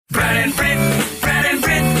and Brit. Brad and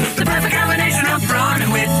Brit, the perfect combination of brawn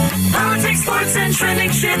and wit. Politics, sports, and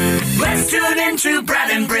trending shit. Let's tune into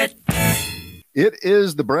Brad and Brit. It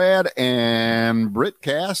is the Brad and Brit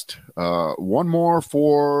cast. One more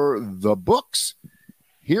for the books.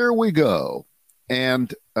 Here we go.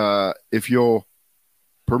 And if you'll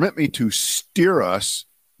permit me to steer us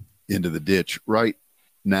into the ditch right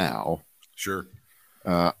now. Sure.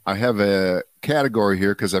 I have a category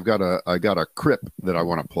here because I got a crip that I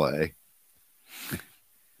want to play.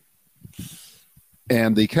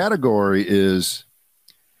 And the category is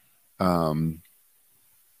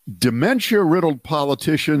dementia-riddled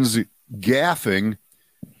politicians gaffing,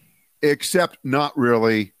 except not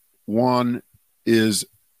really. One is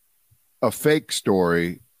a fake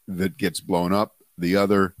story that gets blown up. The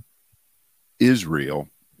other is real.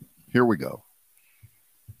 Here we go.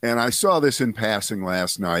 And I saw this in passing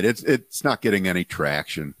last night. It's not getting any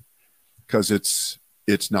traction because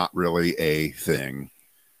it's not really a thing.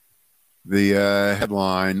 The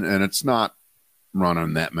headline, and it's not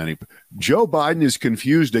running that many. Joe Biden is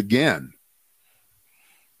confused again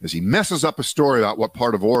as he messes up a story about what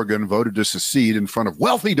part of Oregon voted to secede in front of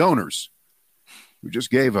wealthy donors who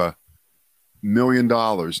just gave $1 million.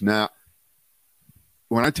 Now,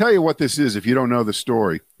 when I tell you what this is, if you don't know the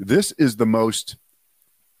story, this is the most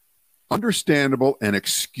understandable and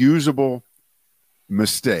excusable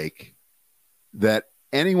mistake that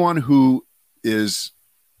anyone who is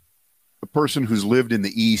a person who's lived in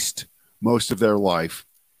the East most of their life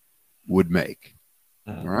would make.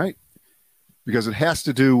 All right? Because it has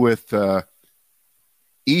to do with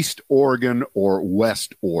East Oregon or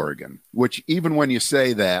West Oregon, which even when you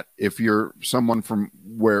say that, if you're someone from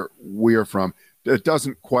where we're from, it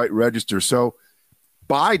doesn't quite register. So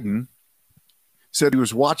Biden said he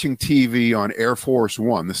was watching TV on Air Force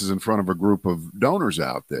One. This is in front of a group of donors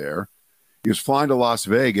out there. He was flying to Las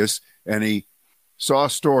Vegas, and he saw a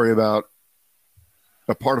story about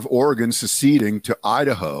a part of Oregon seceding to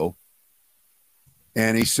Idaho.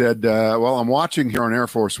 And he said, well, I'm watching here on Air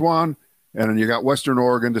Force One, and then you got Western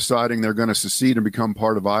Oregon deciding they're going to secede and become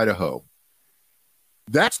part of Idaho.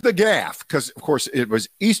 That's the gaffe, because, of course, it was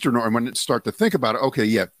Eastern Oregon. When you start to think about it, okay,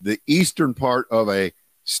 yeah, the eastern part of a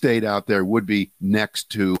state out there would be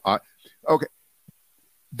next to okay,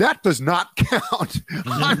 that does not count.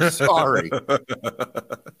 I'm sorry.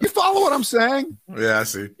 You follow what I'm saying? Yeah, I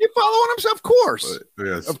see. You follow what I'm saying? Of course.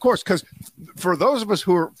 Yes. Of course, because for those of us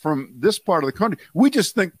who are from this part of the country, we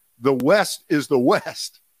just think the West is the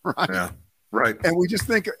West, right? Yeah, right. And we just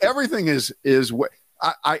think everything is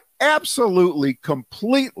I absolutely,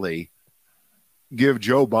 completely give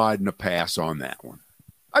Joe Biden a pass on that one.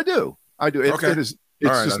 I do. Okay.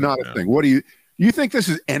 It's just not a thing. What do you think this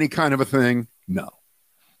is any kind of a thing? No.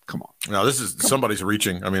 Come on. No, this is somebody's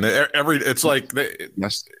reaching. I mean, it's like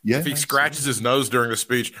if he scratches his nose during a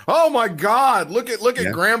speech, oh my God, look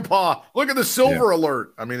at Grandpa, look at the silver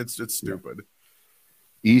alert. I mean, it's stupid.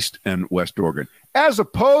 East and West Oregon, as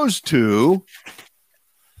opposed to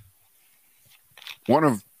one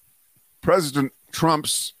of President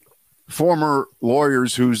Trump's former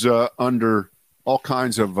lawyers who's under all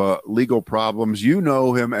kinds of legal problems. You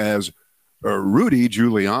know him as Rudy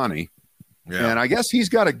Giuliani. Yeah. And I guess he's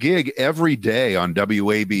got a gig every day on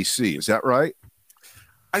WABC. Is that right?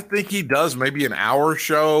 I think he does maybe an hour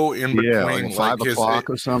show in between, like 5 o'clock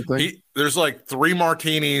or something. There's like 3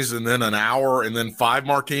 martinis and then an hour and then 5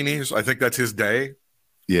 martinis. I think that's his day.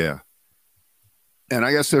 Yeah. And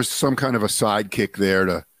I guess there's some kind of a sidekick there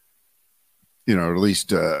to, at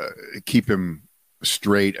least keep him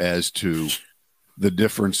straight as to the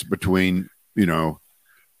difference between,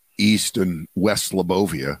 East and West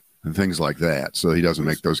Slobovia and things like that. So he doesn't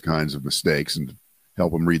make those kinds of mistakes and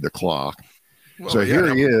help him read the clock. Well, so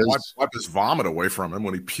here he is. Wipe his vomit away from him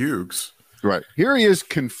when he pukes. Right. Here he is,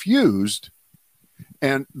 confused.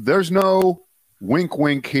 And there's no wink,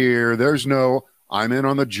 wink here. There's no, I'm in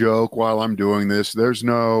on the joke while I'm doing this. There's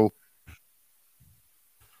no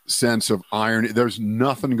sense of irony. There's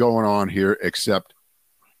nothing going on here except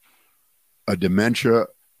a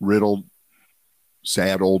dementia-riddled,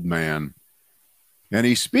 sad old man. And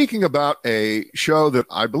he's speaking about a show that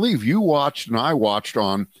I believe you watched and I watched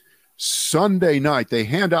on Sunday night. They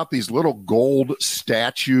hand out these little gold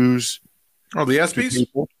statues. Oh, the ESPYs?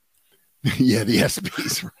 Yeah, the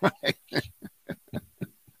ESPYs, right.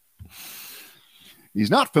 He's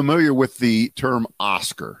not familiar with the term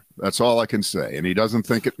Oscar. That's all I can say. And he doesn't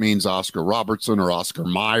think it means Oscar Robertson or Oscar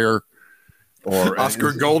Mayer or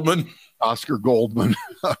Oscar Goldman. Oscar Goldman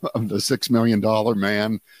of the $6 Million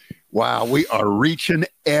Man. Wow, we are reaching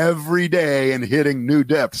every day and hitting new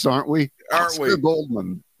depths, aren't we? Aren't Oscar we?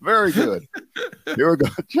 Goldman. Very good. Here we go.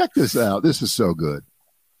 Check this out. This is so good.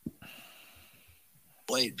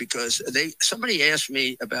 Wait, because somebody asked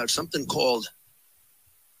me about something called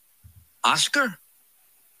Oscar.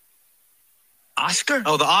 Oscar?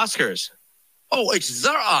 Oh, the Oscars. Oh, it's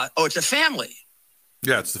a family.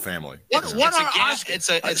 Yeah, it's the family. What are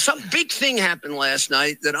Oscars? Some big thing happened last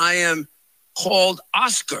night that I am called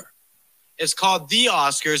Oscar. It's called the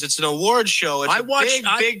Oscars. It's an award show. It's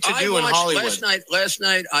big to do in Hollywood. Last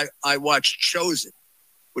night, I watched Chosen,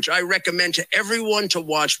 which I recommend to everyone to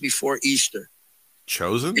watch before Easter.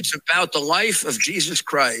 Chosen? It's about the life of Jesus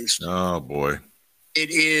Christ. Oh, boy. It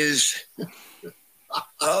is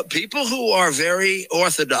people who are very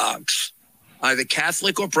orthodox, either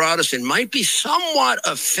Catholic or Protestant, might be somewhat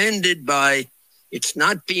offended by it's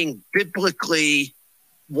not being biblically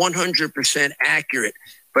 100% accurate,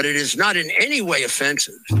 but it is not in any way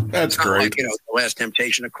offensive. That's great. Like, the Last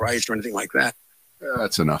Temptation of Christ or anything like that.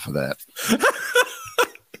 That's enough of that.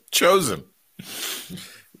 Chosen.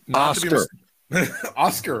 Oscar.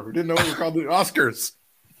 Oscar. We didn't know what we called the Oscars.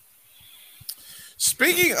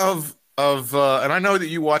 Speaking of, and I know that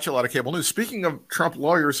you watch a lot of cable news. Speaking of Trump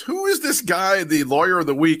lawyers, who is this guy, the lawyer of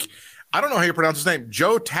the week? I don't know how you pronounce his name.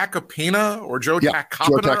 Joe Tacopina or Joe Tacopina?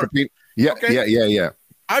 Joe Tacopina. Yeah, okay. Yeah.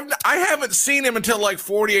 I haven't seen him until like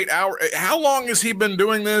 48 hours. How long has he been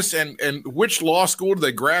doing this? And which law school did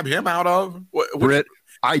they grab him out of? Britt,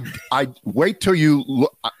 I wait till you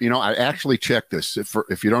look. I actually checked this.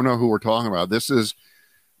 If you don't know who we're talking about, this is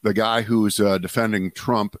the guy who's defending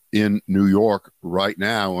Trump in New York right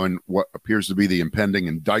now on what appears to be the impending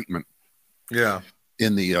indictment. Yeah,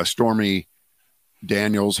 in the Stormy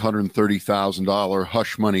Daniels $130,000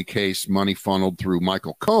 hush money case, money funneled through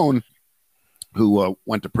Michael Cohen, who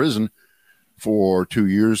went to prison for 2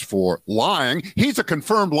 years for lying. He's a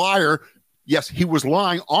confirmed liar. Yes, he was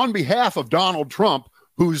lying on behalf of Donald Trump,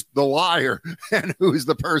 who's the liar and who's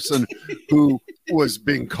the person who was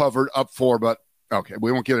being covered up for. But okay,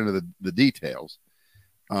 we won't get into the details.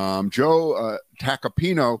 Joe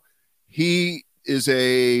Tacopino, he is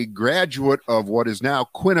a graduate of what is now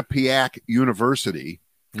Quinnipiac University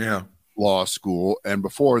Law School. And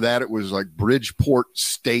before that, it was like Bridgeport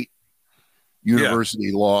State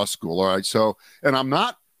University Law School. All right. So, and I'm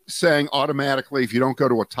not saying automatically if you don't go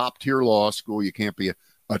to a top tier law school, you can't be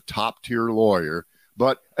a top tier lawyer.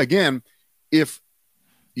 But again, if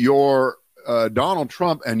you're Donald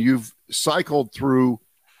Trump and you've cycled through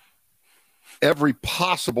every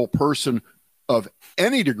possible person of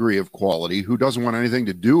any degree of quality who doesn't want anything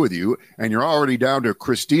to do with you, and you're already down to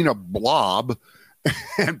Christina Blob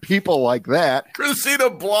and people like that. Christina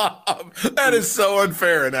Blob. That is so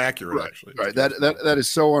unfair and accurate, right, actually. Right. That is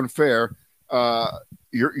so unfair.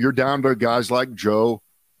 You're down to guys like Joe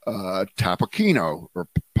Tapachino or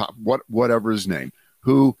whatever his name,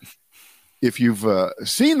 who, if you've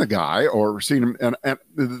seen the guy or seen him, and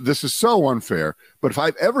this is so unfair, but if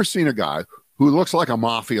I've ever seen a guy who looks like a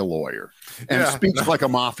mafia lawyer and speaks like a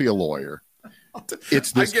mafia lawyer,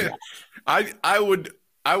 it's this guy.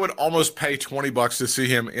 I would almost pay $20 to see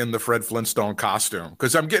him in the Fred Flintstone costume,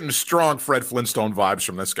 because I'm getting strong Fred Flintstone vibes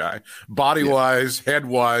from this guy, body-wise,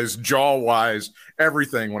 head-wise, jaw-wise,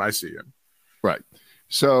 everything when I see him. Right.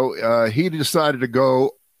 So he decided to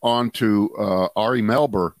go on to Ari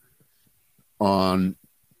Melber on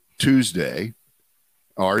Tuesday.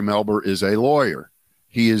 Ari Melber is a lawyer.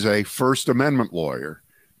 He is a First Amendment lawyer.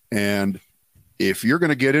 And if you're going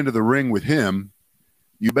to get into the ring with him,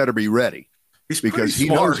 you better be ready. Because he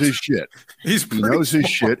knows his shit. He knows his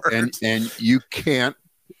shit, and you can't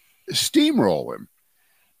steamroll him.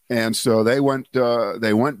 And so they went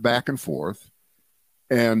back and forth.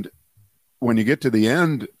 And when you get to the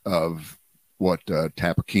end of what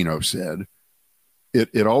Tapachino said,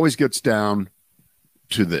 it always gets down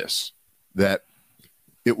to this, that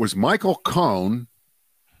it was Michael Cohen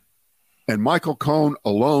and Michael Cohen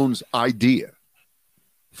alone's idea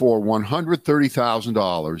for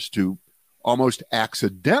 $130,000 to almost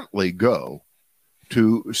accidentally go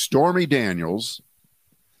to Stormy Daniels,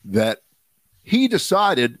 that he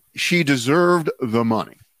decided she deserved the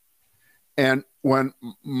money. And when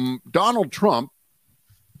Donald Trump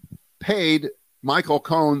paid Michael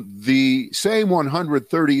Cohen the same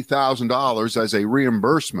 $130,000 as a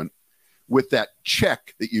reimbursement with that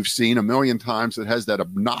check that you've seen a million times that has that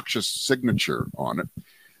obnoxious signature on it,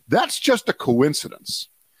 that's just a coincidence.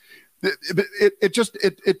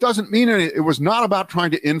 It doesn't mean anything. It was not about trying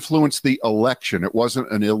to influence the election. It wasn't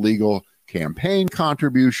an illegal campaign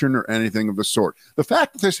contribution or anything of the sort. The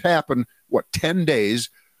fact that this happened, 10 days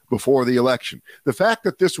before the election, the fact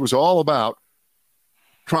that this was all about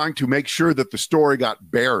trying to make sure that the story got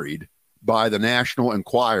buried by the National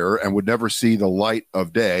Enquirer and would never see the light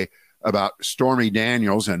of day about Stormy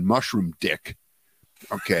Daniels and Mushroom Dick.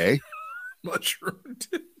 Okay. Mushroom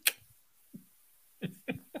Dick.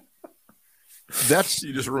 That's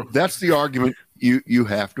the argument you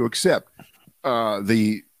have to accept.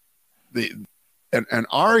 And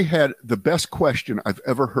Ari had the best question I've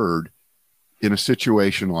ever heard in a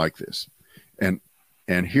situation like this.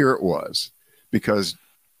 And here it was, because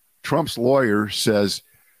Trump's lawyer says,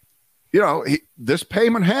 this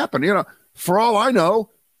payment happened, for all I know,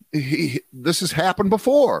 this has happened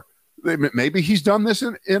before. Maybe he's done this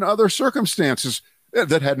in other circumstances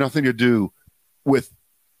that had nothing to do with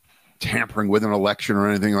tampering with an election or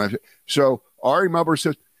anything like that. So Ari Melber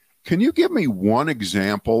says, can you give me one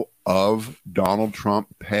example of Donald Trump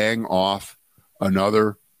paying off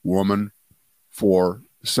another woman for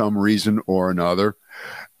some reason or another?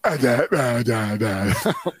 Of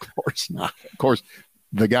course not. Of course,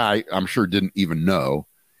 the guy, I'm sure, didn't even know.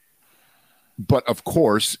 But of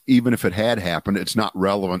course, even if it had happened, it's not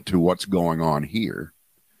relevant to what's going on here.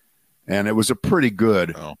 And it was a pretty good,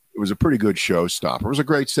 showstopper. It was a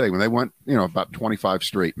great segment. They went, about 25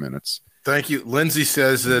 straight minutes. Thank you. Lindsay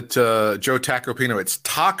says that Joe Taco Pino, it's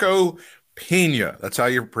Taco Pena. That's how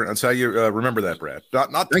you remember that, Brad.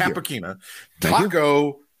 Not Tapakina.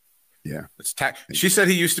 Taco. Yeah. She said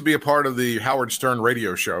he used to be a part of the Howard Stern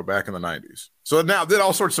radio show back in the 90s. So now that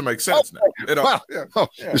all sorts of makes sense now.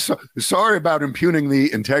 Sorry about impugning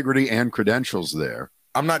the integrity and credentials there.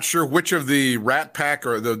 I'm not sure which of the Rat Pack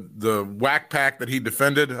or the Whack Pack that he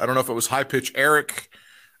defended. I don't know if it was High Pitch Eric.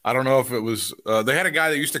 I don't know if it was they had a guy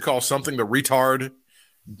that used to call something the retard.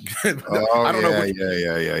 I don't know.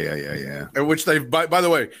 Yeah. And which they've, by the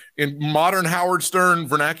way, in modern Howard Stern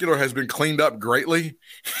vernacular, has been cleaned up greatly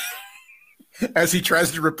as he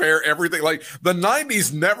tries to repair everything. Like the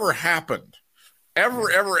 90s never happened.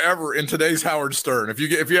 Ever in today's Howard Stern. If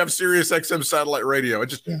you have Sirius XM satellite radio, it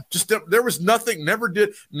just there was nothing. Never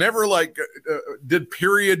did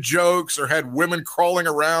period jokes or had women crawling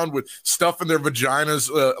around with stuff in their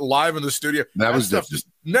vaginas live in the studio. That was stuff just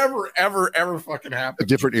never ever fucking happened. A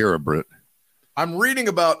different era, Britt. I'm reading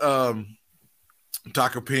about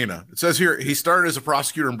Taco Pena. It says here he started as a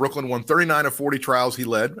prosecutor in Brooklyn, won 39 of 40 trials he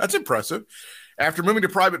led. That's impressive. After moving to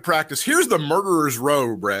private practice, here's the murderer's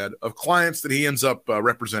row, Brad, of clients that he ends up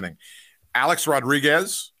representing. Alex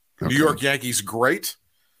Rodriguez, New York Yankees great.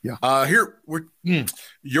 Yeah. Here,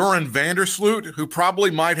 Joran Vandersloot, who probably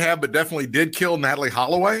might have, but definitely did kill Natalie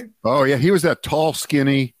Holloway. Oh, yeah. He was that tall,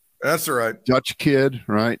 skinny. That's all right. Dutch kid,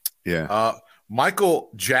 right? Yeah. Michael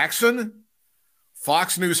Jackson,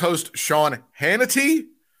 Fox News host Sean Hannity,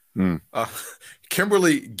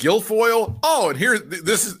 Kimberly Guilfoyle. Oh, and here,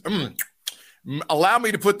 this is... allow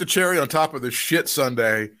me to put the cherry on top of the shit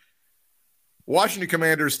sundae. Washington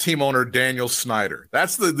Commanders team owner Daniel Snyder.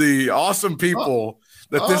 That's the awesome people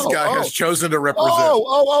that this guy has chosen to represent.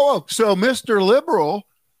 So Mr. Liberal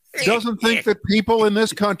doesn't think that people in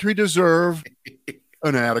this country deserve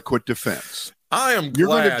an adequate defense. I am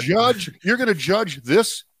glad. You're going to judge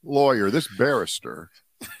this lawyer, this barrister,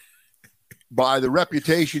 by the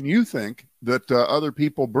reputation you think that other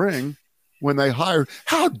people bring when they hire.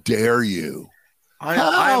 How dare you?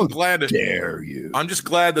 I'm glad. Dare you? I'm just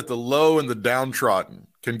glad that the low and the downtrodden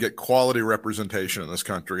can get quality representation in this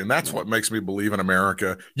country, and that's what makes me believe in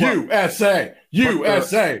America. USA.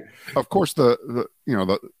 Of course, the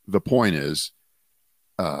point is,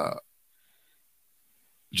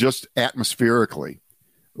 just atmospherically,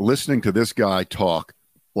 listening to this guy talk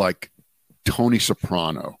like Tony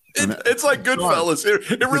Soprano. It's like Goodfellas.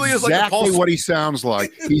 It really is like exactly what he sounds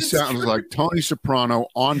like. He sounds like Tony Soprano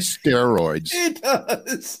on steroids. He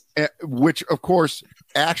does. Which, of course,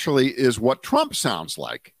 actually is what Trump sounds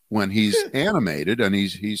like when he's animated and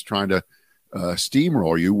he's trying to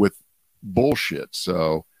steamroll you with bullshit.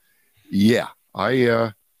 So, yeah,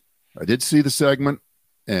 I did see the segment,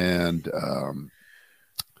 and I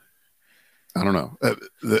don't know.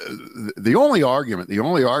 The only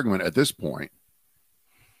argument at this point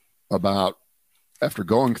about, after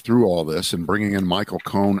going through all this and bringing in Michael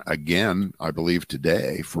Cohen again, I believe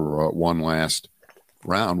today for one last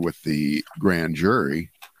round with the grand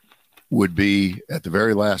jury, would be at the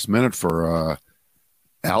very last minute for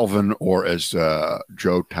Alvin, or as Joe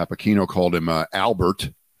Tapakino called him,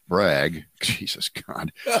 Albert Bragg. Jesus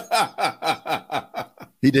God.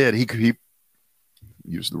 He did. He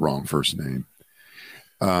used the wrong first name.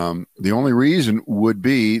 The only reason would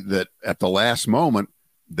be that at the last moment,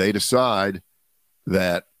 they decide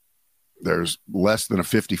that there's less than a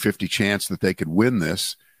 50-50 chance that they could win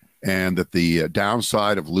this, and that the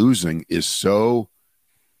downside of losing is so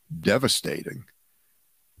devastating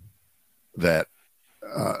that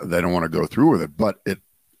they don't want to go through with it. But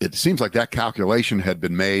it seems like that calculation had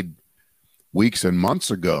been made weeks and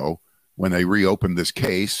months ago when they reopened this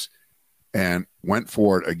case and went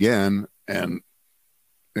for it again. And,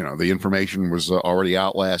 you know, the information was already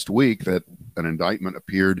out last week that an indictment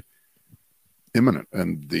appeared imminent.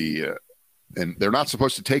 And and they're not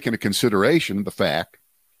supposed to take into consideration the fact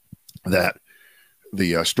that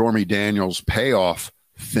the Stormy Daniels payoff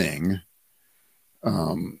thing,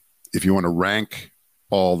 if you want to rank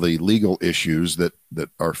all the legal issues that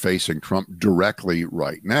are facing Trump directly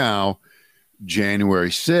right now, January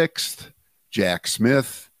 6th, Jack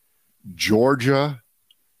Smith, Georgia,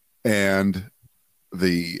 and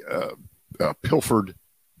the pilfered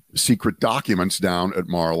secret documents down at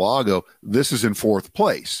Mar-a-Lago, this is in fourth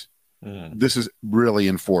place. This is really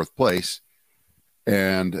in fourth place.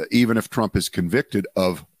 And even if Trump is convicted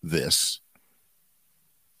of this,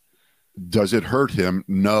 does it hurt him?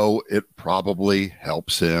 No, it probably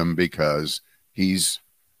helps him because he's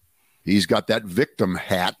got that victim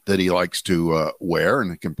hat that he likes to wear,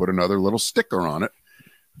 and he can put another little sticker on it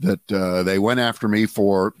that they went after me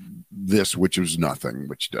for this, which was nothing.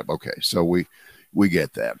 Which okay, so we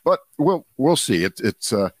get that, but we'll see.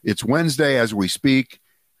 It's Wednesday as we speak,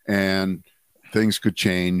 and things could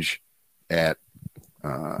change at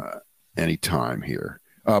any time here.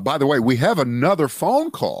 By the way, we have another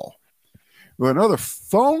phone call. Another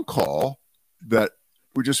phone call that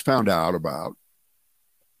we just found out about.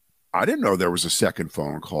 I didn't know there was a second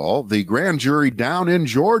phone call. The grand jury down in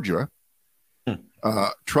Georgia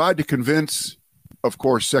tried to convince, of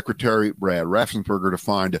course, Secretary Brad Raffensperger to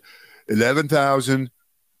find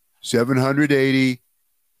 11,780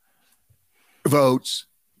 votes.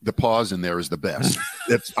 The pause in there is the best.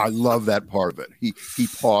 I love that part of it. He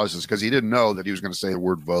pauses because he didn't know that he was going to say the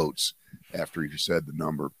word votes after he said the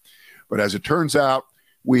number. But as it turns out,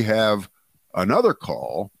 we have another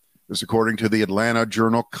call. This, according to the Atlanta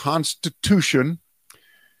Journal-Constitution,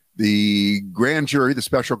 the grand jury, the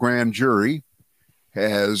special grand jury,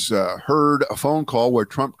 has heard a phone call where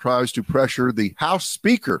Trump tries to pressure the House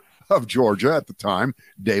Speaker of Georgia at the time,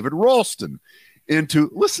 David Ralston,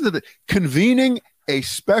 into, listen to the, convening a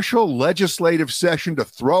special legislative session to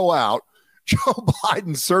throw out Joe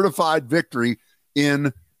Biden's certified victory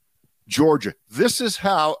in Georgia. This is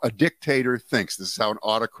how a dictator thinks. This is how an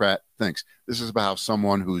autocrat thinks. This is about how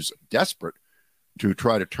someone who's desperate to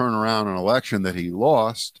try to turn around an election that he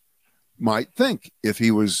lost might think if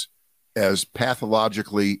he was as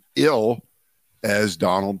pathologically ill as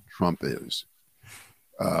Donald Trump is.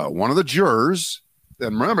 One of the jurors,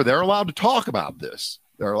 and remember, they're allowed to talk about this.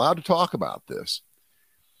 They're allowed to talk about this.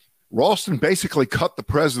 Ralston basically cut the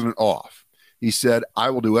president off. He said, I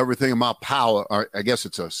will do everything in my power. I guess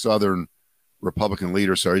it's a Southern Republican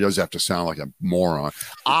leader, so he does have to sound like a moron.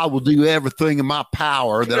 I will do everything in my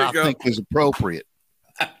power that I think is appropriate.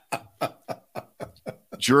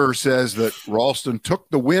 Juror says that Ralston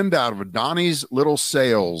took the wind out of Donnie's little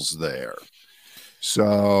sails there.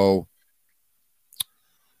 So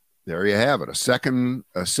there you have it. A second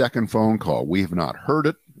phone call. We have not heard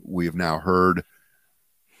it. We have now heard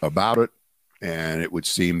about it, and it would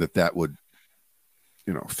seem that would,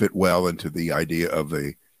 fit well into the idea of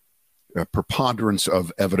a preponderance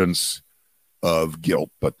of evidence of guilt.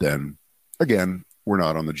 But then again, we're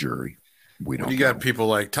not on the jury. We don't. When you got people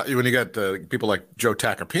like people like Joe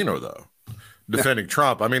Tacopino, though, defending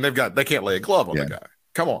Trump. I mean, they can't lay a glove on the guy.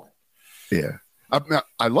 Come on. Yeah,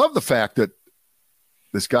 I love the fact that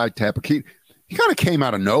this guy Tacopino, he kind of came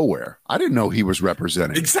out of nowhere. I didn't know he was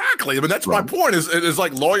representing. Exactly. I mean, that's Trump. My point. Is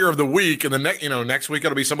like lawyer of the week, and the next week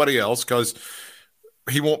it'll be somebody else because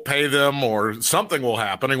he won't pay them or something will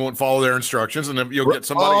happen. He won't follow their instructions, and then you'll get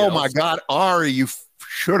somebody else. Oh my God, Ari, you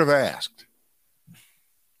should have asked.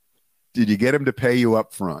 Did you get him to pay you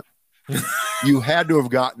up front? You had to have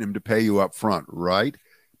gotten him to pay you up front, right?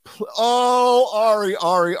 Oh, Ari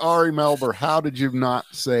Melber, how did you not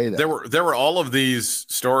say that? There were all of these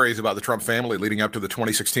stories about the Trump family leading up to the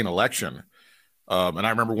 2016 election. And I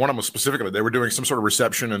remember one of them specifically, they were doing some sort of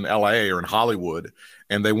reception in LA or in Hollywood,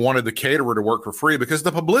 and they wanted the caterer to work for free because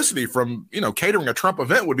the publicity from, catering a Trump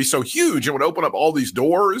event would be so huge. It would open up all these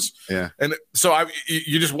doors. Yeah. And so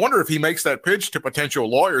you just wonder if he makes that pitch to potential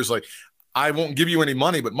lawyers, like, I won't give you any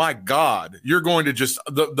money, but my God, you're going to just,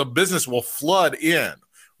 the business will flood in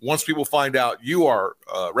once people find out you are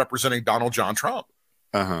representing Donald John Trump.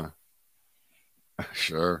 Uh-huh.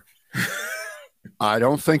 Sure. I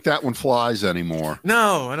don't think that one flies anymore.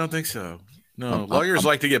 No, I don't think so. No, lawyers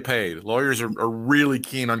like to get paid. Lawyers are really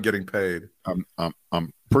keen on getting paid. I'm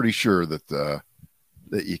pretty sure that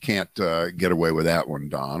you can't get away with that one,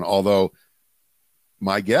 Don. Although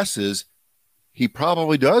my guess is he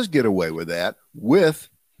probably does get away with that with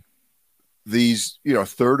these,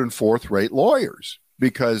 third and fourth rate lawyers,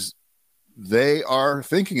 because they are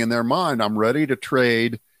thinking in their mind, I'm ready to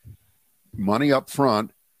trade money up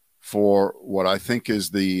front for what I think is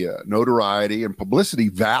the notoriety and publicity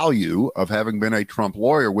value of having been a Trump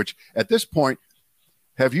lawyer, which at this point,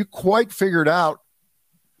 have you quite figured out,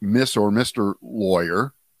 Miss or Mr.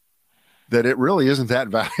 Lawyer, that it really isn't that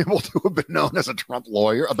valuable to have been known as a Trump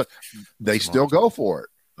lawyer? But they still go for it.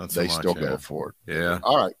 They still go for it. Yeah.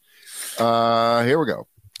 All right. Here we go.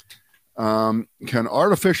 Can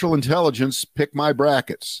artificial intelligence pick my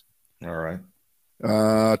brackets? All right.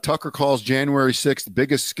 Tucker calls January 6th the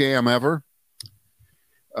biggest scam ever.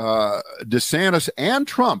 DeSantis and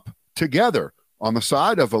Trump together on the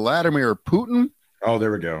side of Vladimir Putin. Oh,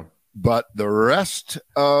 there we go. But the rest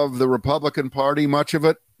of the Republican Party, much of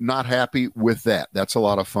it, not happy with that. That's a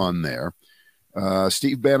lot of fun there.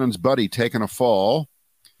 Steve Bannon's buddy taking a fall.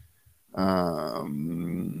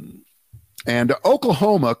 And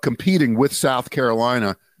Oklahoma competing with South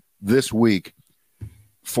Carolina this week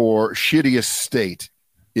for shittiest state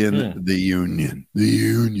in the union.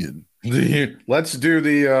 Let's do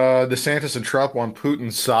the DeSantis and Trump on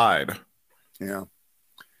Putin's side. Yeah.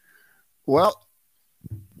 Well,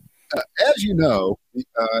 as you know,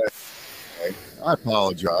 I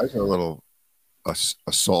apologize. A little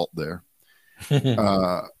assault there.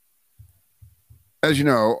 As you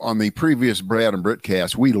know, on the previous Brad and Britt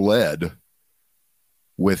cast, we led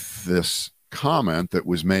with this comment that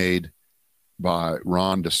was made by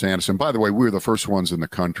Ron DeSantis. And by the way, we were the first ones in the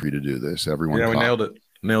country to do this. Everyone, we nailed it.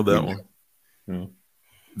 Nailed that one. Yeah.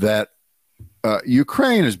 That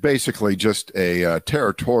Ukraine is basically just a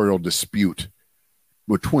territorial dispute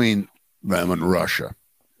between them and Russia.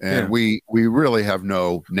 And we really have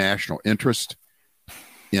no national interest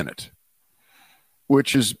in it,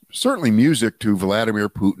 which is certainly music to Vladimir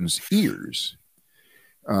Putin's ears,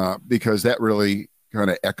 because that really kind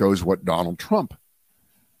of echoes what Donald Trump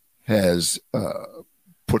has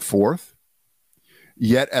put forth.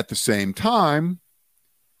 Yet at the same time,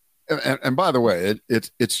 and by the way,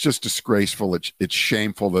 it's just disgraceful. It's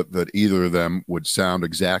shameful that either of them would sound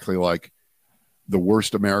exactly like the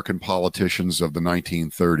worst American politicians of the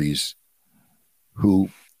 1930s, who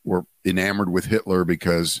were enamored with Hitler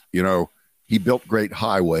because, he built great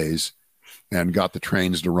highways and got the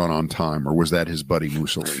trains to run on time. Or was that his buddy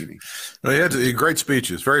Mussolini? He had great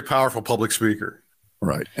speeches, very powerful public speaker.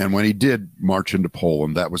 Right. And when he did march into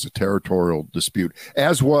Poland, that was a territorial dispute,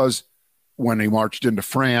 as was when he marched into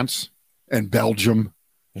France and Belgium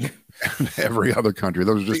and every other country.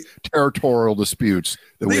 Those are just territorial disputes.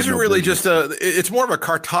 These are really just it's more of a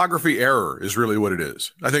cartography error is really what it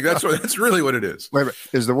is. I think that's really what it is. Wait a minute.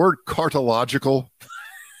 Is the word cartological?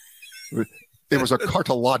 It was a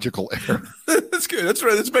cartological error. That's good. That's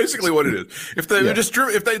right. That's basically what it is. If they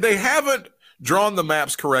if they haven't drawn the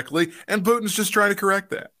maps correctly, and Putin's just trying to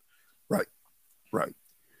correct that. Right.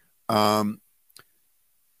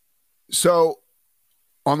 So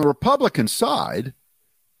on the Republican side,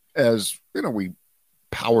 as we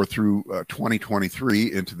power through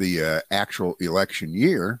 2023 into the actual election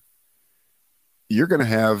year, you're going to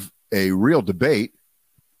have a real debate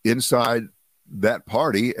inside that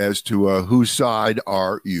party as to whose side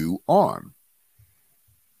are you on.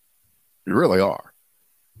 You really are.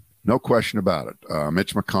 No question about it.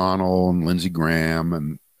 Mitch McConnell and Lindsey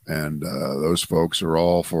Graham and those folks are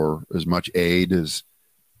all for as much aid as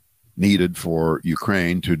needed for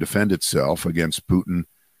Ukraine to defend itself against Putin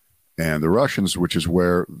and the Russians, which is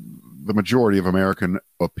where the majority of American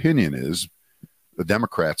opinion is. The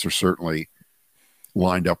Democrats are certainly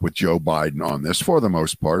lined up with Joe Biden on this for the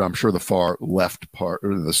most part. I'm sure the far left part,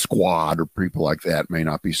 or the squad or people like that, may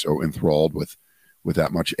not be so enthralled with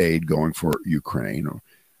that much aid going for Ukraine.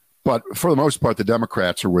 But for the most part, the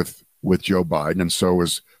Democrats are with Joe Biden, and so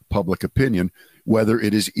is public opinion, whether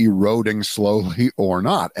it is eroding slowly or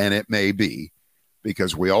not. And it may be,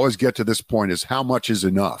 because we always get to this point is how much is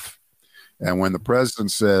enough. And when the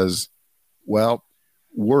president says, well,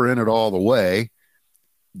 we're in it all the way,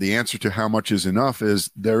 the answer to how much is enough is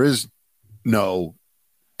there is no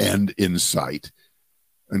end in sight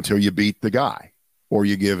until you beat the guy or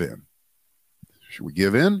you give in. Should we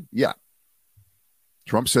give in? Yeah.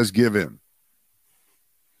 Trump says give in.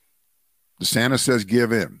 DeSantis says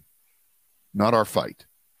give in. Not our fight.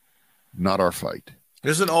 Not our fight.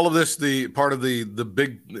 Isn't all of this the part of the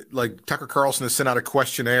big, like Tucker Carlson has sent out a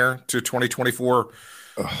questionnaire to 2024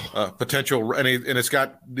 potential, and it's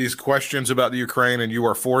got these questions about the Ukraine, and you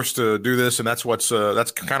are forced to do this, and that's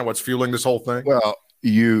kind of what's fueling this whole thing. Well,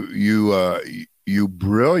 you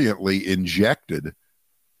brilliantly injected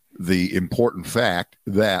the important fact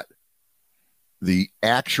that the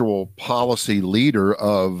actual policy leader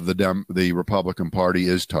of the Republican Party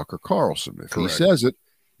is Tucker Carlson. If Correct. he says it,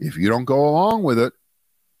 if you don't go along with it,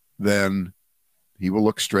 then he will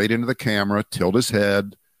look straight into the camera, tilt his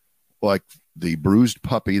head like the bruised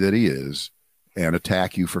puppy that he is, and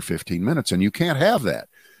attack you for 15 minutes. And you can't have that.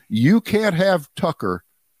 You can't have Tucker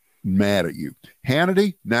mad at you.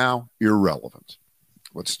 Hannity, now irrelevant.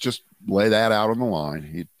 Let's just lay that out on the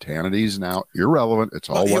line. Hannity's now irrelevant. It's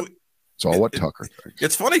all what Tucker thinks.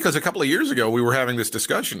 It's funny because a couple of years ago we were having this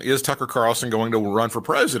discussion: is Tucker Carlson going to run for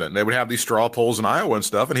president? They would have these straw polls in Iowa and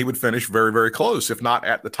stuff, and he would finish very, very close, if not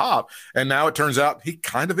at the top. And now it turns out he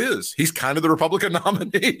kind of is. He's kind of the Republican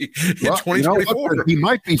nominee in 2024. He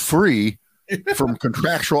might be free from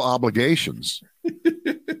contractual obligations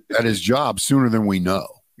at his job sooner than we know.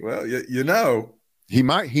 Well, you know, he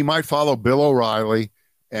might follow Bill O'Reilly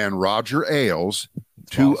and Roger Ailes,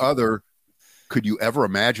 two other. Could you ever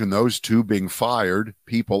imagine those two being fired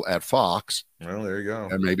people at Fox? Well, there you go.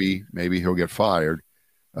 And maybe he'll get fired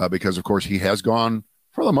because, of course, he has gone,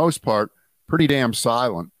 for the most part, pretty damn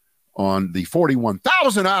silent on the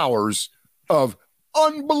 41,000 hours of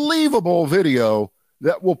unbelievable video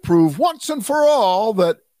that will prove once and for all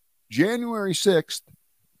that January 6th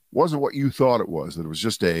wasn't what you thought it was, that it was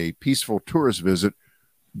just a peaceful tourist visit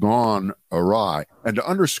gone awry. And to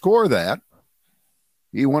underscore that,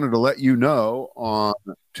 he wanted to let you know on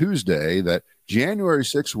Tuesday that January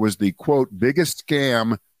 6th was the, quote, biggest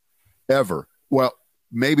scam ever. Well,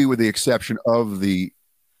 maybe with the exception of the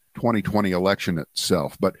 2020 election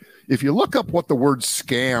itself. But if you look up what the word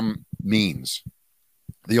scam means,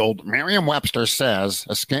 the old Merriam-Webster says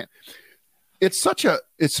a scam. It's such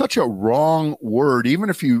a wrong word, even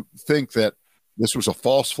if you think that this was a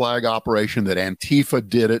false flag operation, that Antifa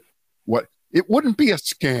did it. It wouldn't be a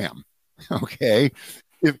scam. Okay,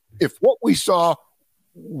 if what we saw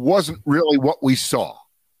wasn't really what we saw,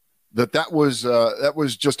 that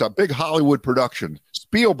was just a big Hollywood production.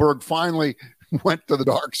 Spielberg finally went to the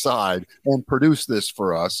dark side and produced this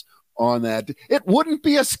for us on that. It wouldn't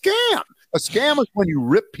be a scam. A scam is when you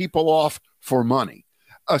rip people off for money.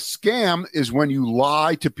 A scam is when you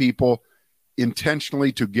lie to people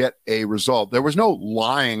intentionally to get a result. There was no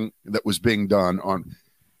lying that was being done on.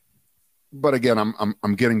 But again,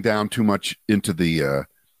 I'm getting down too much into the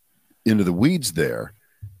weeds there.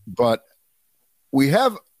 But we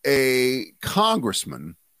have a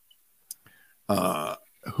congressman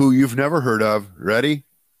who you've never heard of. Ready?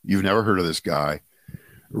 You've never heard of this guy,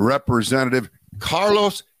 Representative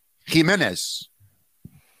Carlos Jimenez.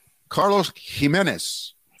 Carlos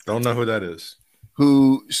Jimenez. Don't know who that is.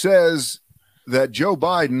 Who says that Joe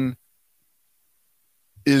Biden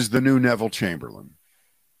is the new Neville Chamberlain.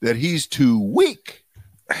 That he's too weak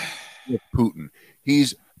with Putin.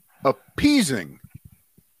 He's appeasing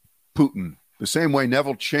Putin the same way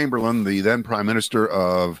Neville Chamberlain, the then prime minister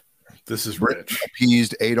of Britain,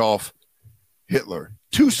 appeased Adolf Hitler.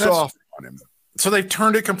 Too soft on him. So they've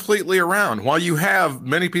turned it completely around. While you have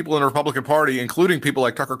many people in the Republican Party, including people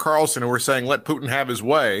like Tucker Carlson, who are saying, let Putin have his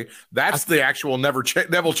way. That's the actual Neville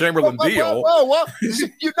Chamberlain deal. Well,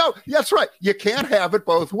 you know, that's right. You can't have it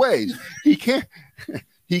both ways. He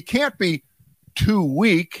can't be too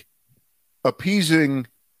weak appeasing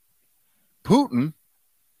Putin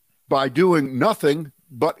by doing nothing,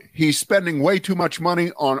 but he's spending way too much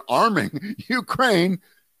money on arming Ukraine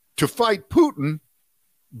to fight Putin,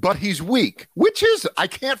 but he's weak. Which is it? I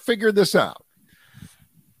can't figure this out.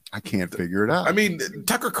 I can't figure it out. I mean,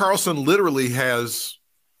 Tucker Carlson literally has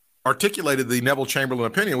articulated the Neville Chamberlain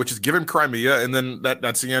opinion, which is give him Crimea, and then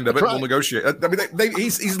that's the end of it. Right. We'll negotiate. I mean,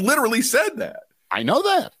 he's literally said that. I know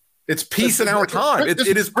that. It's peace in our time. It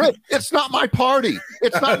is. It's not my party.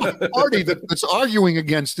 It's not my party that's arguing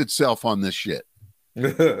against itself on this shit.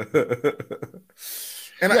 And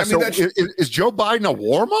yeah, I mean, is Joe Biden a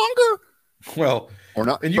warmonger? Well, or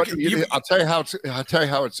not? And I'll tell you how it's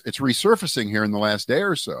resurfacing here in the last day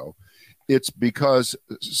or so. It's because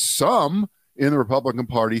some in the Republican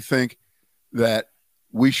Party think that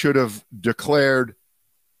we should have declared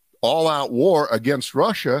all-out war against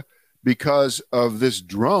Russia because of this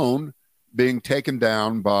drone being taken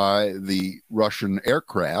down by the Russian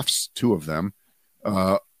aircrafts, two of them,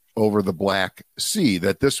 over the Black Sea,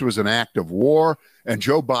 that this was an act of war and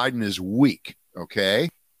Joe Biden is weak, okay?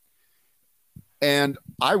 And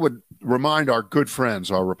I would remind our good friends,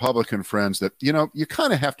 our Republican friends, that, you know, you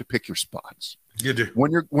kind of have to pick your spots. You do.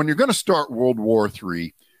 When you're going to start World War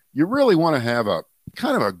III, you really want to have a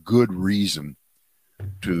kind of a good reason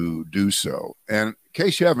to do so. And in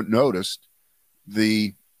case you haven't noticed,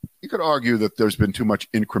 the argue that there's been too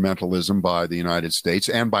much incrementalism by the United States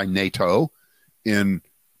and by NATO in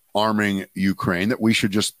arming Ukraine, that we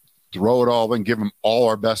should just throw it all and give them all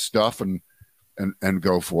our best stuff and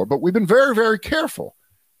go for it. But we've been very, very careful.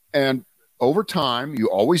 And over time, you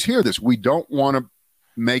always hear this. We don't want to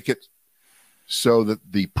make it so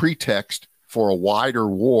that the pretext for a wider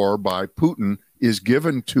war by Putin is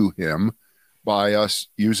given to him by us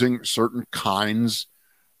using certain kinds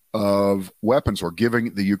of weapons, or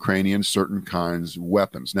giving the Ukrainians certain kinds of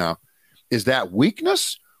weapons. Now, is that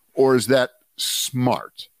weakness or is that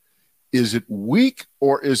smart? Is it weak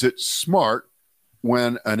or is it smart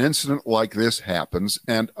when an incident like this happens?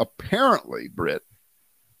 And apparently, Britt,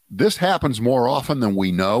 this happens more often than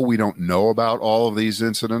we know. We don't know about all of these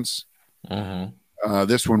incidents.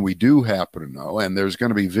 This one we do happen to know, and there's going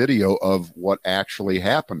to be video of what actually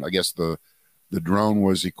happened. I guess the drone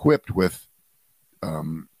was equipped with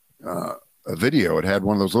a video. It had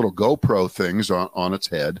one of those little GoPro things on its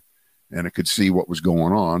head, and it could see what was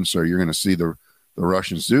going on. So you're going to see the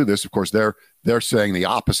Russians do this. Of course, they're saying the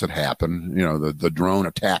opposite happened. You know, the drone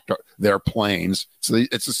attacked their planes. So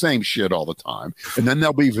it's the same shit all the time. And then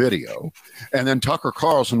there'll be video, and then Tucker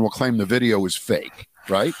Carlson will claim the video is fake,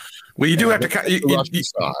 right? Well, you do have to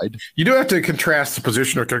you do have to contrast the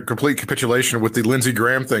position of complete capitulation with the Lindsey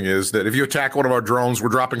Graham thing. Is that if you attack one of our drones, we're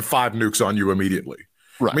dropping 5 nukes on you immediately.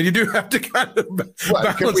 Right. I mean, you do have to kind of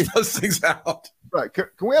balance those things out. Right. Can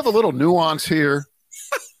we have a little nuance here?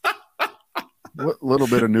 A little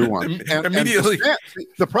bit of nuance. And immediately.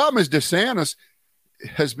 The problem is DeSantis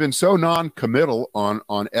has been so non-committal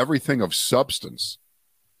on everything of substance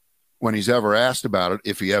when he's ever asked about it,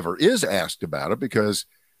 if he ever is asked about it, because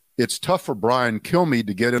it's tough for Brian Kilmeade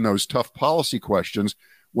to get in those tough policy questions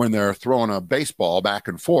when they're throwing a baseball back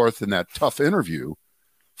and forth in that tough interview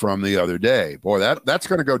from the other day. Boy, that's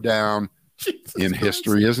going to go down in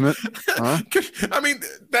history, isn't it? Huh? I mean,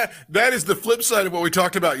 that is the flip side of what we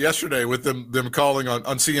talked about yesterday with them calling on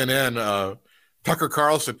CNN, Tucker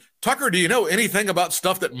Carlson. Tucker, do you know anything about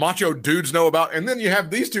stuff that macho dudes know about? And then you have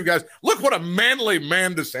these two guys. Look what a manly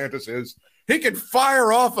man DeSantis is. He can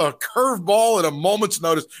fire off a curveball at a moment's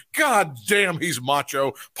notice. God damn, he's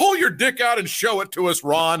macho. Pull your dick out and show it to us,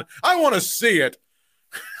 Ron. I want to see it.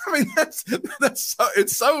 I mean,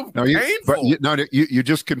 it's so painful. You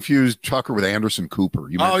just confused Tucker with Anderson Cooper.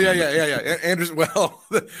 Yeah. Anderson. Well,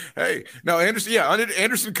 hey, no, Anderson. Yeah,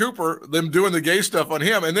 Anderson Cooper. Them doing the gay stuff on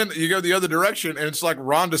him, and then you go the other direction, and it's like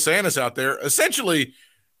Ron DeSantis out there. Essentially,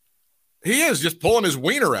 he is just pulling his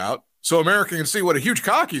wiener out so America can see what a huge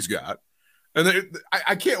cock he's got. And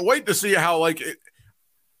I can't wait to see how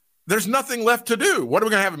there's nothing left to do. What are we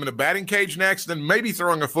going to have him in a batting cage next? Then maybe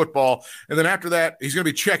throwing a football. And then after that, he's going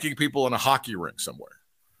to be checking people in a hockey rink somewhere.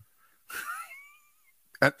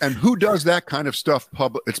 And who does that kind of stuff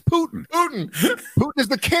public? It's Putin. Putin is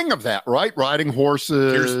the king of that, right? Riding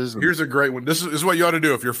horses. Here's a great one. This is what you ought to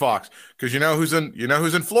do if you're Fox, because you know who's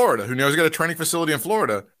in Florida. Who knows? He's got a training facility in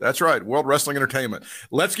Florida. That's right. World Wrestling Entertainment.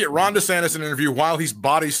 Let's get Ron DeSantis an interview while he's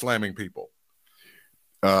body slamming people.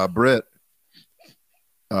 Britt,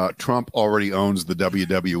 Trump already owns the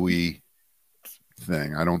WWE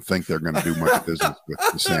thing. I don't think they're going to do much business with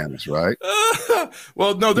DeSantis, right?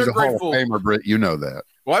 Well, no, they're He's a grateful. Hall of Famer, Britt, you know that.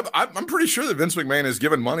 Well, I'm pretty sure that Vince McMahon has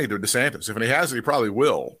given money to DeSantis. If he hasn't, he probably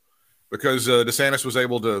will, because DeSantis was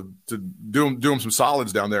able to do him some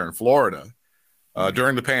solids down there in Florida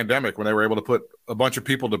during the pandemic when they were able to put a bunch of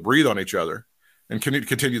people to breathe on each other and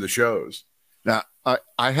continue the shows. Now,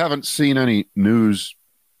 I haven't seen any news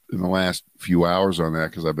in the last few hours on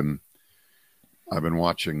that because I've been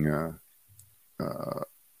watching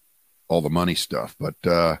all the money stuff, but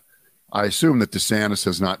I assume that DeSantis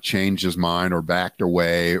has not changed his mind or backed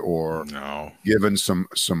away or given some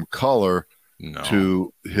color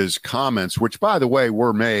to his comments, which, by the way,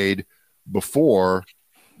 were made before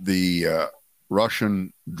the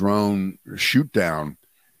Russian drone shoot down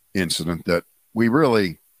incident. That we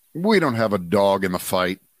don't have a dog in the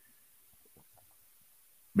fight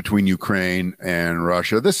between Ukraine and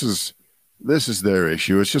Russia. This is their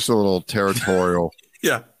issue. It's just a little territorial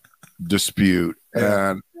dispute.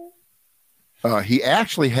 Yeah. And he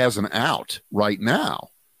actually has an out right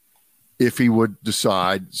now if he would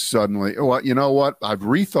decide suddenly, oh, you know what? I've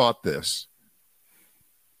rethought this.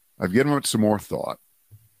 I've given it some more thought.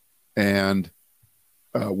 And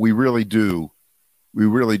we really do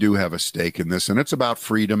have a stake in this. And it's about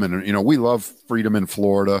freedom. And, we love freedom in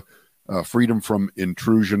Florida. Freedom from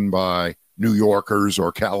intrusion by New Yorkers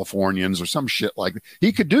or Californians or some shit like that.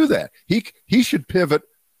 He could do that. He should pivot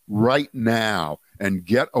right now and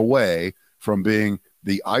get away from being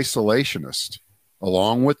the isolationist,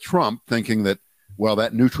 along with Trump, thinking that Well,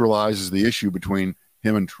 that neutralizes the issue between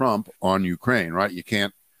him and Trump on Ukraine, right? You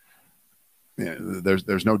can't.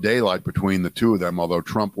 There's no daylight between the two of them, although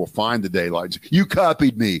Trump will find the daylight. You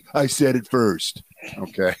copied me. I said it first.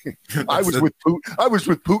 Okay. I was with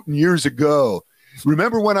Putin years ago.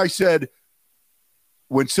 Remember when I said,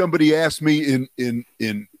 when somebody asked me in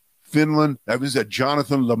Finland, that was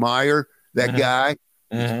Jonathan Lemire, that guy,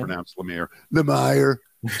 it's pronounced Lemire. Lemire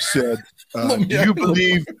said,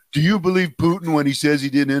 do you believe Putin when he says he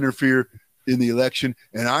didn't interfere in the election?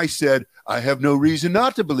 And I said, I have no reason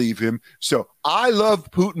not to believe him. So I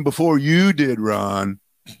loved Putin before you did, Ron.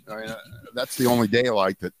 I mean, that's the only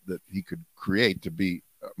daylight that he could create to be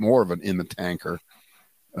more of an in the tanker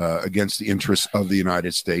against the interests of the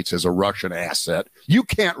United States as a Russian asset. You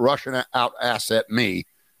can't Russian out asset me,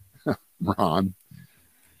 Ron.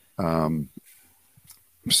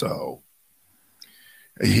 So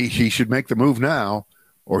he should make the move now,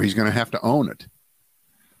 or he's going to have to own it.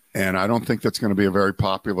 And I don't think that's going to be a very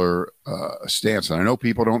popular stance. And I know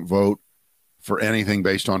people don't vote for anything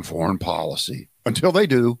based on foreign policy until they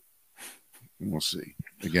do. We'll see.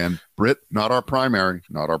 Again, Brit, not our primary,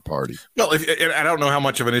 not our party. No, I don't know how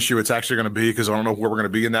much of an issue it's actually going to be, because I don't know where we're going to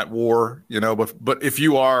be in that war, but if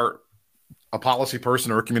you are a policy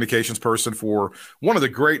person or a communications person for one of the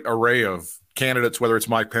great array of candidates, whether it's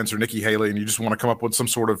Mike Pence or Nikki Haley, and you just want to come up with some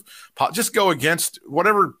sort of just go against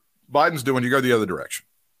whatever Biden's doing, you go the other direction.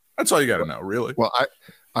 That's all you got to know, really. Well,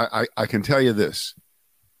 I can tell you this.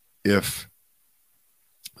 If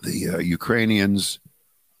the Ukrainians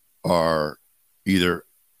are either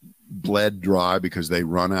bled dry because they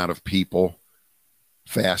run out of people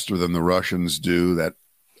faster than the Russians do, that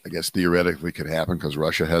I guess theoretically could happen because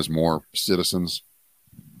Russia has more citizens,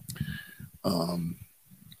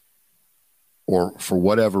 or for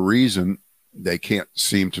whatever reason, they can't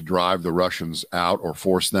seem to drive the Russians out or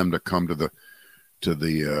force them to come to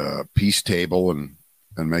the peace table and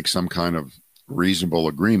make some kind of reasonable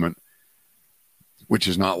agreement, which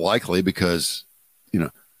is not likely because,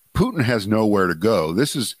 Putin has nowhere to go.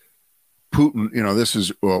 This is Putin, this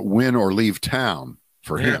is win or leave town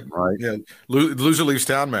for him, right? Yeah. Loser leaves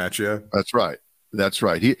town match. Yeah, that's right. That's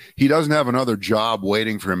right. He doesn't have another job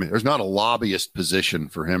waiting for him. There's not a lobbyist position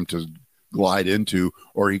for him to glide into,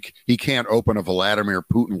 or he can't open a Vladimir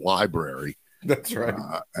Putin library. That's right.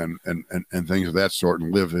 And things of that sort,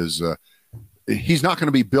 and live his. He's not going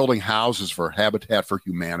to be building houses for Habitat for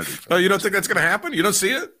Humanity. Oh, you don't think that's going to happen? You don't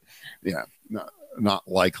see it? Yeah, no, not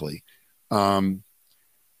likely.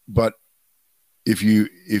 But if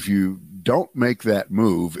you don't make that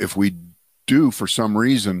move, if we do for some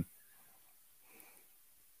reason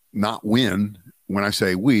not win, when I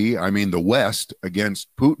say we, I mean the West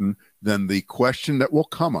against Putin, then the question that will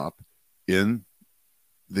come up in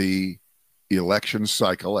the election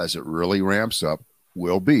cycle as it really ramps up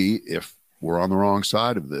will be, if we're on the wrong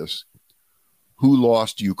side of this, who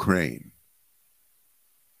lost Ukraine?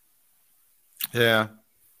 Yeah.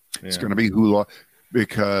 It's going to be who lost,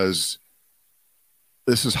 because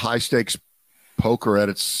this is high stakes poker at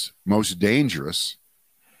its most dangerous.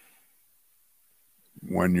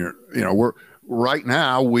 When we're right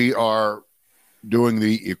now, we are doing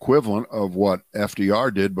the equivalent of what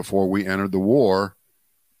FDR did before we entered the war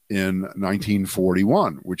in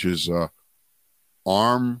 1941, which is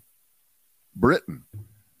arm Britain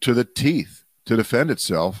to the teeth to defend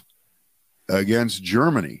itself against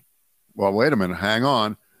Germany. Well, wait a minute, hang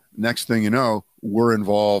on. Next thing you know, we're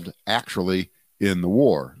involved actually in the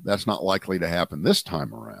war. That's not likely to happen this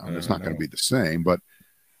time around. It's not going to be the same, but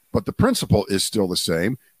the principle is still the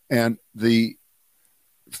same. And the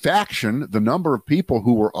faction, the number of people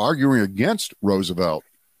who were arguing against Roosevelt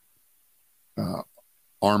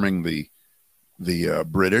arming the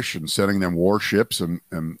British and sending them warships and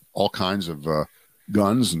all kinds of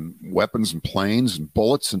guns and weapons and planes and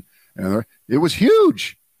bullets, and it was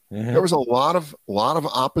huge. Mm-hmm. There was a lot of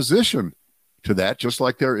opposition to that, just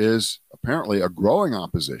like there is apparently a growing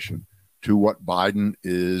opposition to what Biden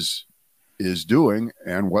is doing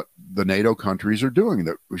and what the NATO countries are doing,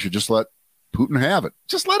 that we should just let Putin have it.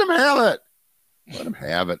 Just let him have it. Let him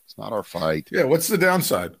have it. It's not our fight. Yeah. What's the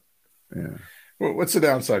downside? Yeah. What's the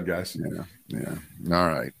downside, guys? Yeah. All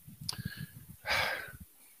right.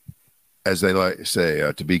 As they like to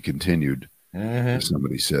say, to be continued. Mm-hmm.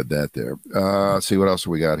 Somebody said that there. Let's see what else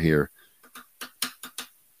we got here.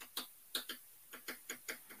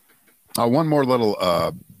 One more little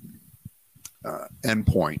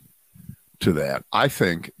endpoint to that. I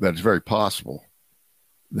think that it's very possible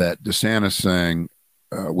that DeSantis saying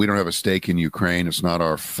we don't have a stake in Ukraine. It's not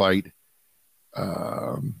our fight.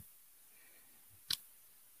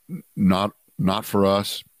 Not for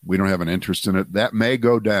us. We don't have an interest in it. That may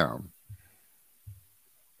go down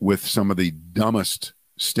with some of the dumbest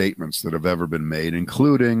statements that have ever been made,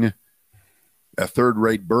 including a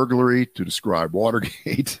third-rate burglary to describe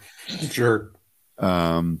Watergate. Sure.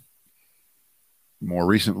 More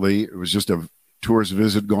recently, it was just a tourist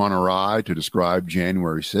visit gone awry to describe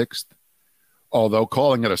January 6th. Although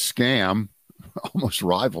calling it a scam almost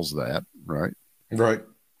rivals that, right? Right.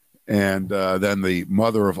 And then the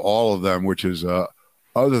mother of all of them, which is,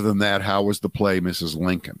 other than that, how was the play, Mrs.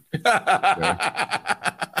 Lincoln? Okay.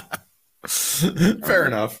 Fair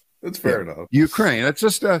enough. That's fair enough. Ukraine. It's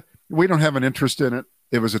just we don't have an interest in it.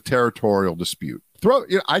 It was a territorial dispute.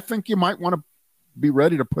 I think you might want to be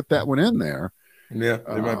ready to put that one in there. Yeah,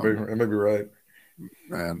 it might be right.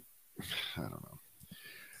 And I don't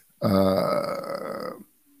know.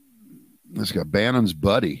 This guy Bannon's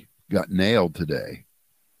buddy got nailed today.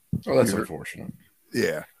 Oh, that's unfortunate.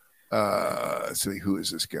 Yeah. Let's see, who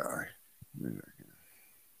is this guy?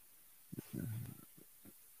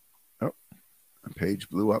 Oh, a page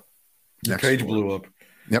blew up. Next page blew up.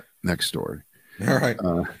 Yep. Next story. All right.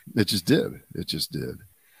 It just did.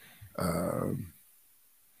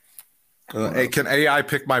 Hey, can AI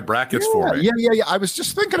pick my brackets for me? Yeah. I was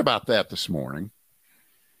just thinking about that this morning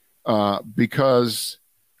because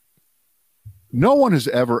no one has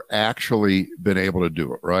ever actually been able to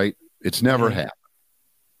do it, right? It's never happened.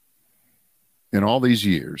 In all these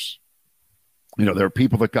years, there are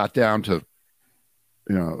people that got down to,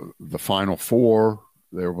 the Final Four.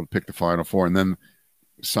 They were able to pick the Final Four, and then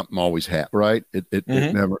something always happened, right? It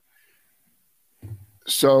never.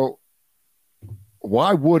 So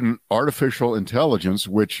why wouldn't artificial intelligence,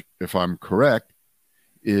 which, if I'm correct,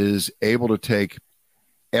 is able to take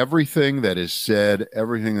everything that is said,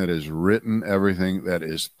 everything that is written, everything that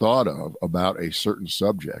is thought of about a certain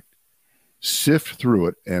subject, sift through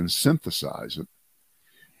it and synthesize it?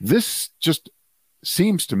 This just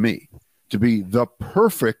seems to me to be the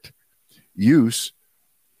perfect use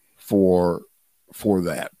for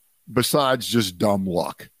that, besides just dumb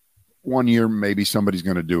luck. One year, maybe somebody's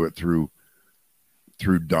going to do it through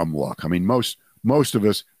dumb luck. I mean, most of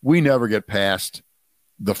us, we never get past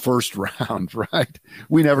the first round, right?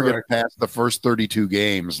 We never get past the first 32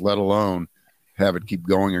 games, let alone have it keep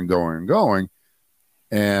going and going and going.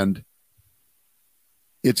 And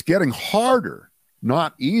it's getting harder,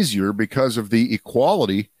 not easier, because of the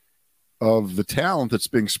equality of the talent that's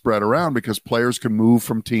being spread around, because players can move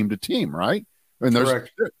from team to team, right? I mean,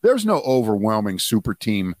 there's no overwhelming super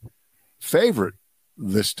team favorite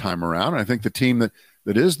this time around. I think the team that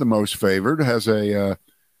is the most favored has an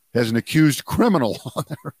accused criminal on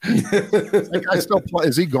there. That guy still play.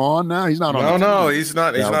 Is he gone now? He's not on. No, he's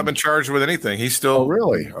not. He's not been charged with anything. He's still. Oh,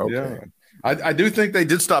 really? Okay. Yeah. I do think they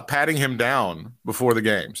did stop patting him down before the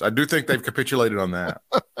games. I do think they've capitulated on that.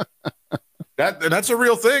 That's a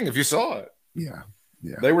real thing if you saw it. Yeah.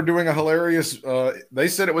 They were doing a hilarious they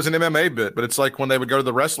said it was an MMA bit, but it's like when they would go to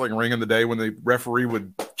the wrestling ring in the day when the referee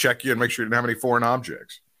would check you and make sure you didn't have any foreign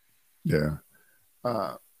objects. Yeah.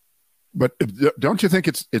 But don't you think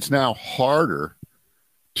it's now harder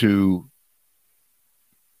to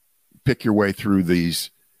pick your way through these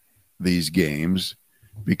games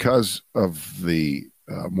because of the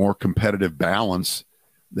more competitive balance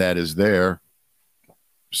that is there?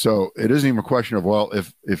 So it isn't even a question of, well,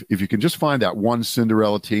 if you can just find that one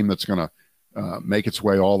Cinderella team that's going to make its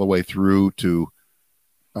way all the way through to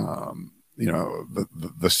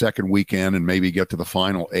the second weekend and maybe get to the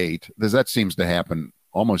final 8, because that seems to happen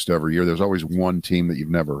almost every year. There's always one team that you've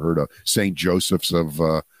never heard of. St. Joseph's of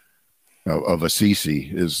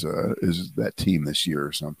Assisi is that team this year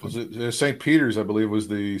or something. Was it St. Peter's, I believe, was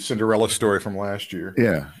the Cinderella story from last year.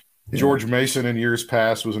 Yeah. George Mason in years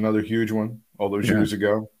past was another huge one all those years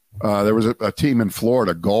ago. There was a team in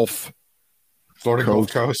Florida, Gulf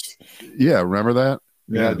Coast. Yeah, remember that?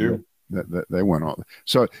 Yeah, I do. That they went on.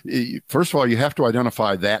 So first of all, you have to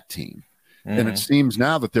identify that team. And it seems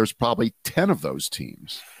now that there's probably 10 of those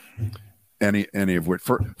teams. Any of which,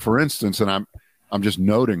 for instance, and I'm just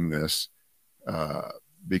noting this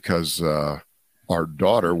because our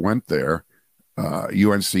daughter went there.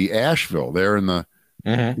 UNC Asheville, they're in the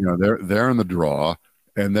they're in the draw,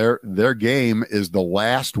 and their game is the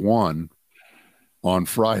last one on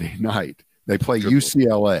Friday night. They play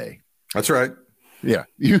UCLA. That's right. Yeah,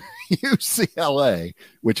 UCLA,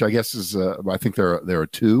 which I guess is I think they're a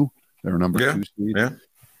 2. They're a number 2 seed. Yeah.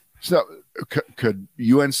 So could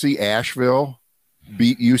UNC Asheville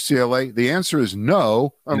beat UCLA? The answer is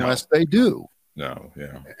no, unless they do. No,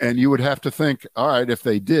 yeah. And you would have to think, all right, if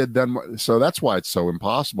they did, then so that's why it's so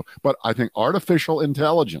impossible. But I think artificial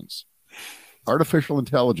intelligence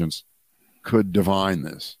could divine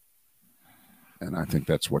this. And I think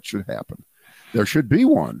that's what should happen. There should be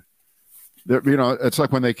one. There, it's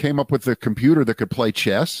like when they came up with the computer that could play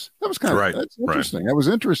chess. That was kind of that's interesting. Right. That was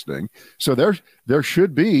interesting. So there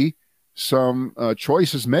should be some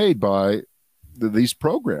choices made by these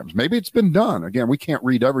programs. Maybe it's been done. Again, we can't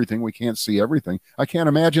read everything. We can't see everything. I can't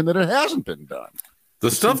imagine that it hasn't been done. The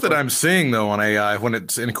stuff that I'm seeing, though, on AI, when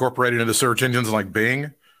it's incorporated into search engines like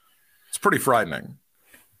Bing, it's pretty frightening.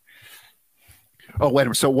 Oh, wait a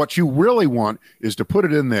minute. So what you really want is to put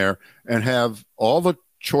it in there and have all the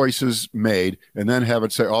choices made and then have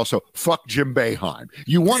it say also, fuck Jim Boeheim.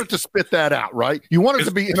 You want it to spit that out, right? You want it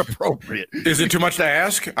to be inappropriate. Is it too much to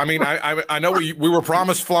ask? I mean, I know we were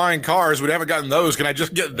promised flying cars. We haven't gotten those. Can I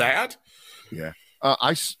just get that? Yeah.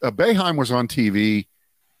 Boeheim was on TV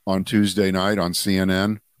on Tuesday night on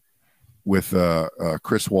CNN with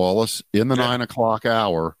Chris Wallace in the 9 o'clock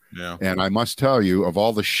hour. Yeah. And I must tell you, of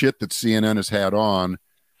all the shit that CNN has had on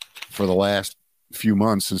for the last few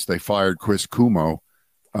months since they fired Chris Cuomo,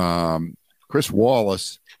 Chris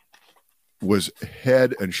Wallace was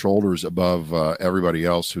head and shoulders above everybody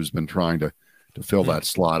else who's been trying to fill that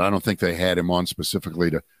slot. I don't think they had him on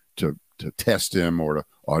specifically to test him or to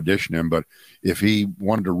audition him, but if he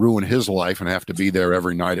wanted to ruin his life and have to be there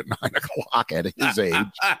every night at 9 o'clock at his age,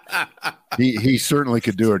 he certainly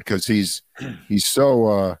could do it because he's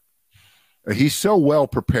so well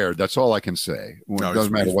prepared. That's all I can say. It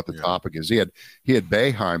doesn't matter what the topic is. He had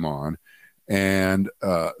Boeheim on, and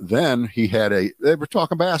then he had they were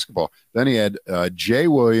talking basketball. Then he had Jay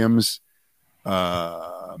Williams,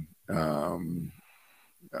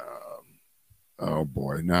 oh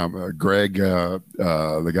boy! Now Greg,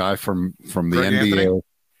 the guy from the Greg NBA.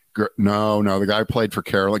 No, the guy who played for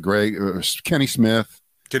Carolina. Greg, Kenny Smith.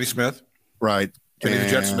 Kenny Smith, right? Kenny the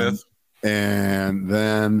Jet Smith. And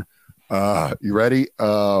then, you ready?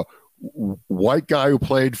 White guy who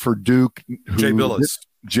played for Duke. Jay Billis.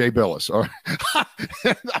 Jay Billis. All right.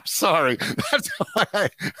 I'm sorry. That's why I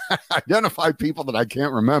identify people that I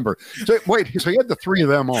can't remember. So he had the three of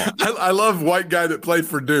them on. I love white guy that played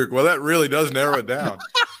for Duke. Well, that really does narrow it down.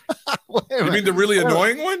 You mean the really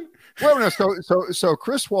annoying one? Wait a minute. So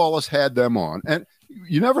Chris Wallace had them on, and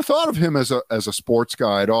you never thought of him as a sports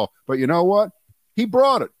guy at all. But you know what? He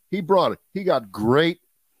brought it. He got great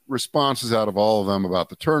responses out of all of them about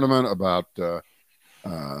the tournament, about the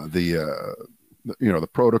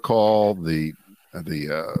protocol, the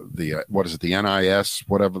what is it, the NIS,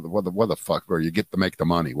 whatever, what the fuck, where you get to make the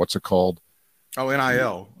money. What's it called? Oh,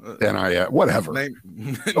 NIL. NIL, whatever. I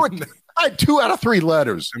had 2 out of 3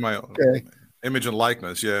 letters. Okay. Image and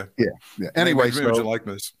likeness, yeah. Anyway, image and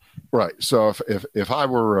likeness. Right. So if I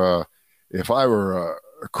were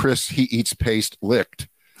Chris, he eats paste licked,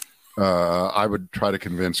 I would try to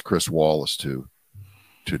convince Chris Wallace to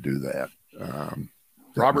do that.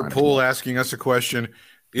 Robert Poole asking us a question: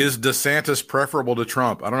 is DeSantis preferable to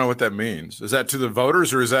Trump? I don't know what that means. Is that to the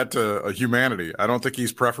voters or is that to humanity? I don't think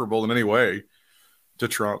he's preferable in any way to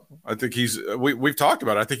Trump. I think we've talked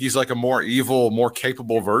about it. I think he's like a more evil, more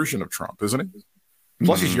capable version of Trump, isn't he?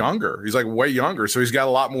 Plus, he's younger. He's like way younger, so he's got a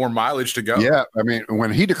lot more mileage to go. Yeah, I mean,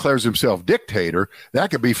 when he declares himself dictator, that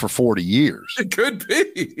could be for 40 years. It could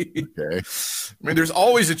be. Okay. I mean, there's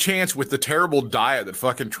always a chance with the terrible diet that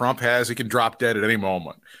fucking Trump has, he can drop dead at any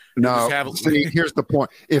moment. No, see, here's the point.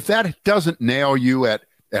 If that doesn't nail you at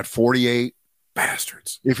 48,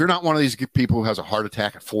 bastards. If you're not one of these people who has a heart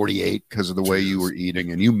attack at 48 because of the way you were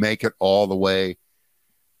eating and you make it all the way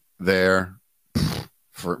there,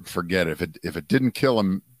 forget it. If it didn't kill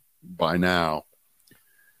him by now,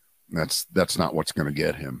 that's not what's going to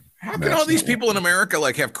get him. How can all these people in America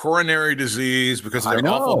like have coronary disease because of their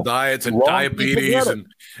awful diets and diabetes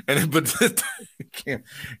but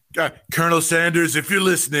Colonel Sanders, if you're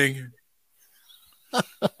listening.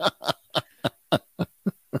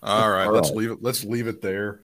 All right, let's leave it there.